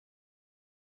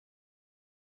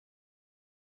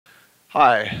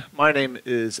Hi, my name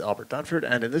is Albert Dunford,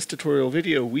 and in this tutorial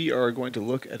video we are going to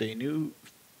look at a new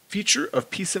feature of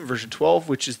PSIM version 12,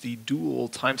 which is the dual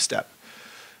timestep.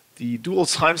 The dual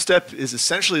timestep is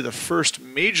essentially the first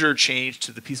major change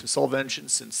to the PSIM solve engine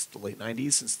since the late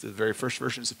 90s, since the very first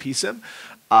versions of PSIM.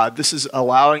 This is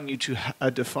allowing you to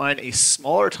define a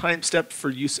smaller timestep for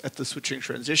use at the switching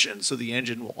transition, so the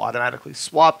engine will automatically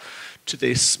swap to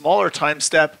the smaller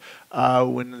timestep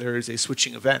when there is a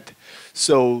switching event.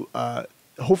 So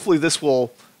hopefully this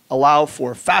will allow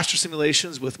for faster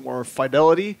simulations with more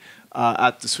fidelity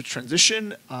at the switch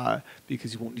transition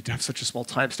because you won't need to have such a small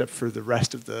time step for the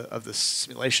rest of the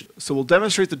simulation. So we'll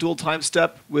demonstrate the dual time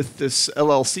step with this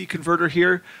LLC converter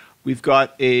here. We've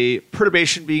got a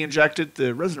perturbation being injected.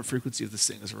 The resonant frequency of this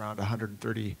thing is around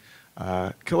 130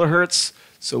 kilohertz.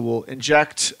 So we'll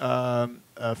inject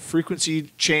a frequency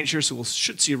change here, so we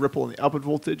should see a ripple in the output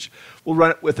voltage. We'll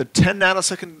run it with a 10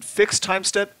 nanosecond fixed time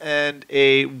step and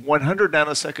a 100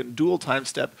 nanosecond dual time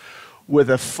step with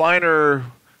a finer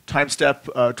time step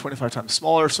 25 times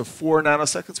smaller, so 4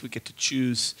 nanoseconds. We get to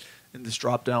choose in this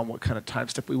drop down what kind of time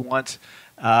step we want,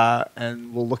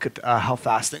 and we'll look at how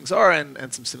fast things are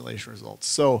and some simulation results.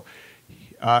 So,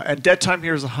 and dead time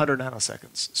here is 100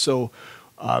 nanoseconds. So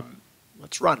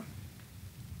let's run.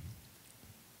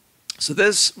 So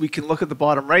this, we can look at the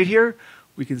bottom right here.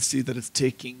 We can see that it's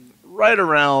taking right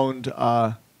around,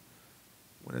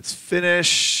 when it's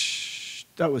finished,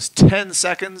 that was 10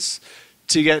 seconds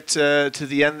to get to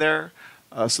the end there.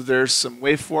 So there's some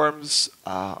waveforms.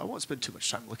 I won't spend too much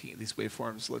time looking at these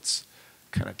waveforms. Let's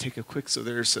kind of take a quick, so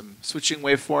there's some switching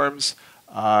waveforms.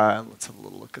 And let's have a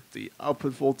little look at the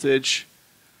output voltage.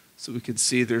 So we can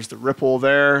see there's the ripple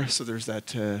there. So there's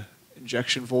that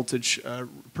injection voltage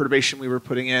perturbation we were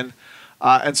putting in.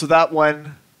 And so that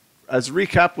one, as a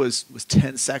recap, was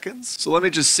 10 seconds. So let me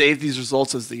just save these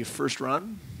results as the first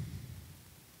run.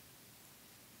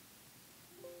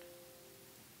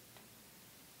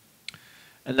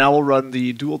 And now we'll run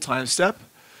the dual time step.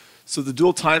 So the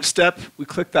dual time step, we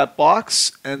click that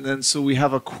box, and then so we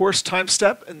have a coarse time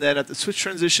step, and then at the switch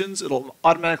transitions, it'll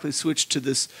automatically switch to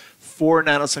this 4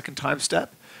 nanosecond time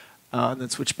step, and then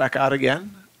switch back out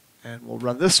again. And we'll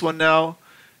run this one now,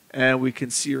 and we can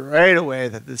see right away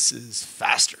that this is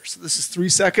faster. So this is 3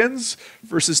 seconds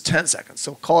versus 10 seconds.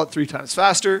 So call it 3 times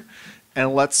faster,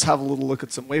 and let's have a little look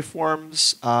at some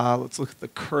waveforms. Let's look at the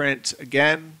current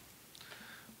again.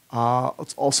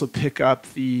 Let's also pick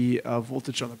up the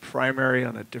voltage on the primary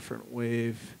on a different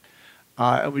wave.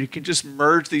 And we can just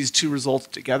merge these two results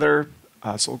together.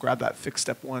 So we'll grab that fixed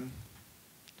step one.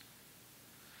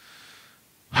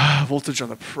 Voltage on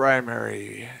the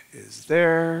primary is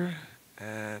there.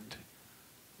 And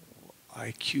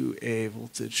IQA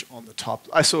voltage on the top.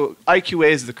 So IQA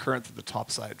is the current of the top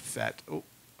side FET. Oh,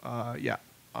 yeah,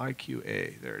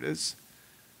 IQA, there it is.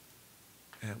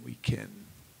 And we can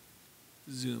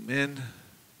zoom in,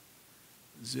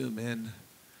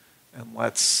 and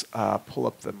let's pull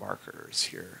up the markers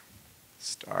here.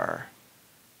 Star,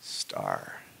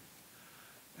 star.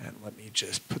 And let me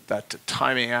just put that to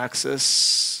timing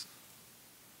axis.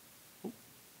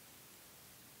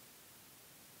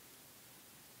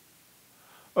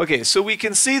 Okay, so we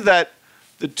can see that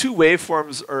the two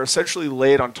waveforms are essentially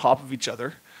laid on top of each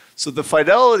other. So the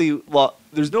fidelity,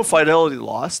 there's no fidelity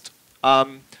lost.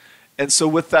 And so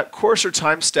with that coarser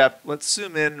time step, let's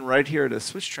zoom in right here at a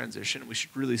switch transition. We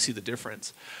should really see the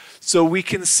difference. So we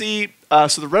can see,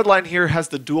 so the red line here has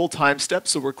the dual time step.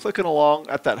 So we're clicking along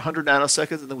at that 100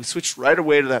 nanoseconds, and then we switch right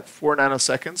away to that 4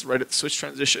 nanoseconds right at the switch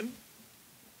transition.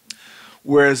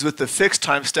 Whereas with the fixed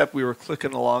time step, we were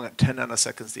clicking along at 10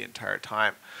 nanoseconds the entire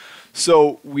time.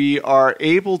 So we are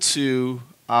able to,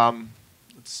 I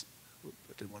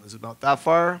didn't want to zoom out that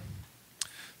far.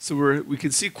 So we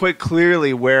can see quite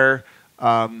clearly where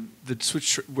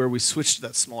where we switched to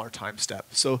that smaller time step.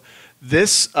 So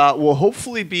this will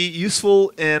hopefully be useful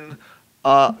in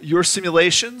your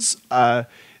simulations.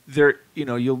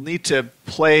 You'll need to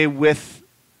play with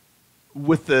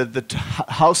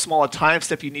how small a time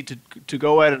step you need to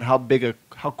go at and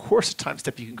how coarse a time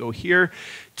step you can go here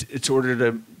in order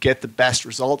to get the best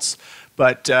results.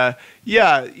 But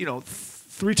yeah,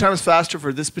 3 times faster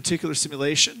for this particular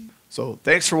simulation. So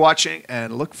thanks for watching,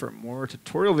 and look for more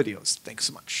tutorial videos. Thanks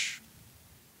so much.